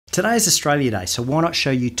Today is Australia Day, so why not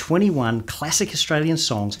show you 21 classic Australian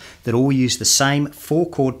songs that all use the same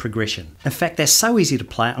 4-chord progression. In fact, they're so easy to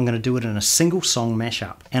play, I'm going to do it in a single song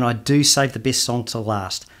mashup. And I do save the best song to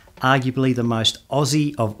last, arguably the most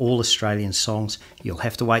Aussie of all Australian songs. You'll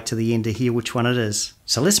have to wait to the end to hear which one it is.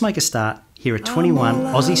 So let's make a start. Here are 21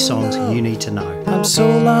 Aussie songs you need to know. I'm so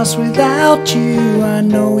lost without you, I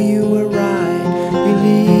know you were right.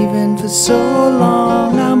 Believing for so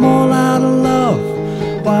long, I'm all out of love.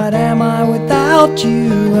 What am I without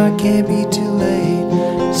you? I can't be too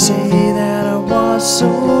late. Say that I was so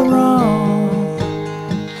wrong.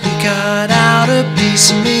 You cut out a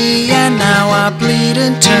piece of me, and now I bleed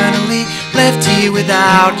internally. Left here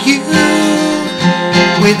without you,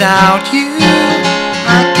 without you.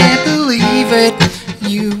 I can't believe it,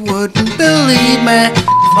 you wouldn't believe me.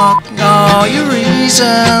 Fuck all your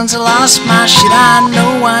reasons, I lost my shit, I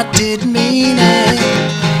know I didn't mean it.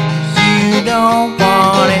 You don't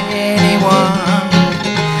want anyone,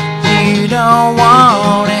 you don't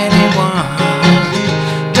want anyone.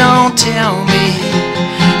 Don't tell me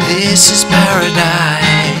this is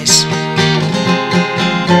paradise.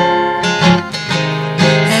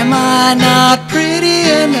 Am I not pretty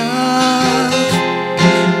enough?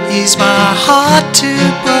 Is my heart too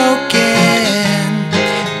broken?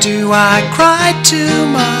 Do I cry too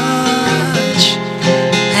much?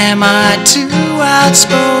 Am I too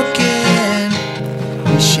outspoken?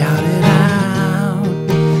 We shout it out,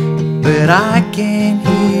 but I can't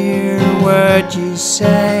hear a word you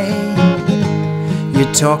say.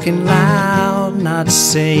 You're talking loud, not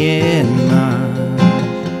saying much.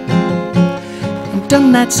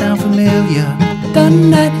 Doesn't that sound familiar? Doesn't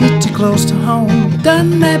that hit too close to home?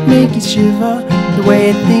 Doesn't that make you shiver the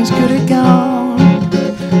way things could have gone?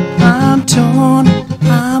 I'm torn,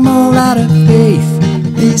 I'm all out of faith.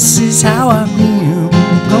 This is how I feel,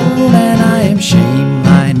 cold and I am shamed,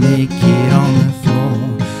 lying naked on the floor.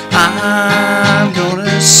 I'm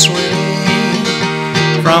gonna swing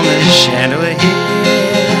from the chandelier,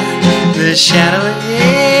 the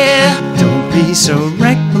chandelier. Don't be so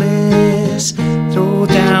reckless, throw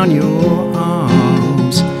down your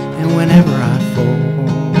arms, and whenever I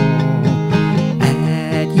fall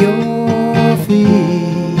at your feet,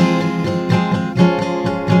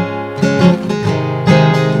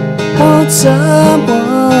 won't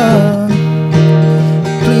someone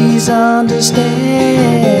please understand?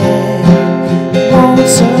 Won't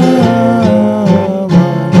someone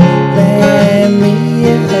lend me a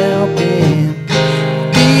helping?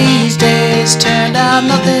 These days turned out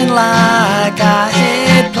nothing like I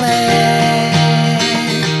had planned,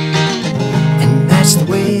 and that's the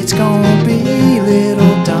way it's gonna be,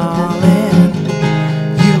 little darling.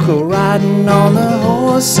 You go riding on the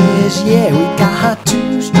horses, yeah, we got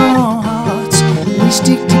two strong hearts. We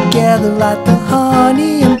stick together like the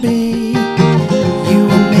honey and bee, you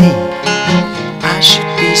and me. I should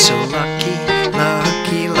be so lucky,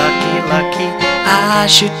 lucky, lucky, lucky. I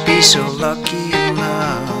should be so lucky in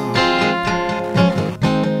love.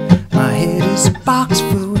 My head is a box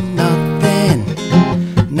full of nothing,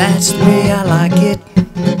 and that's the way I like it.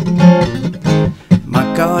 My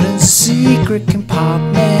garden's a secret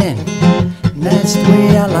compartment, and that's the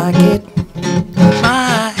way I like it.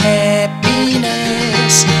 My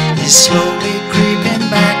happiness is slowly creeping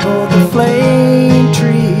back over the flame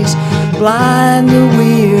trees, blind the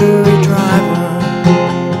weary driver,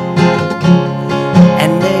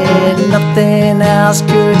 and then nothing else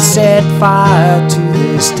could set fire to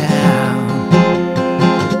this town.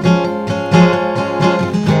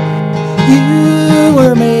 You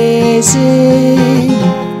were amazing,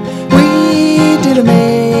 we did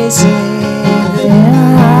amazing.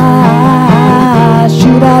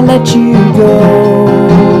 Should I let you go?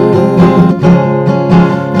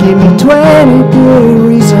 Give me 20 good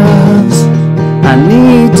reasons, I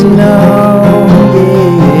need to know,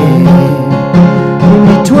 yeah. Give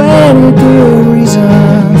me 20 good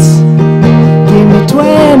reasons, give me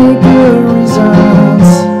 20 good reasons,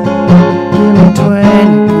 give me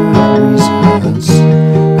 20 good reasons,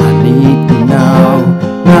 I need to know,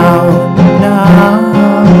 now.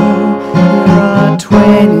 There are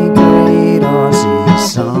 20 great Aussie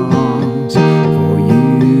songs for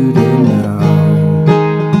you to know.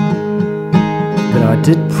 But I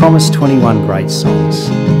did promise 21 great songs,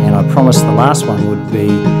 and I promised the last one would be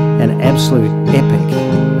an absolute epic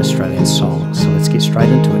Australian song. So let's get straight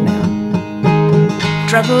into it now.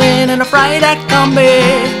 Traveling in a Friday combi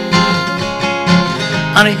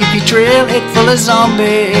on a hippie trail head full of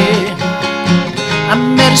zombies. I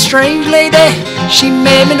met a strange lady, she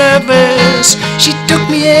made me nervous. She took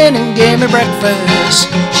me in and gave me breakfast.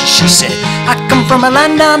 She said, I come from a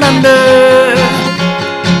land down under.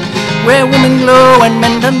 women glow and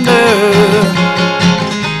men thunder.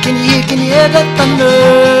 Can you hear that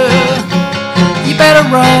thunder? You better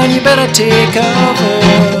run, you better take cover.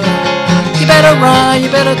 You better run, you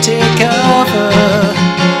better take cover.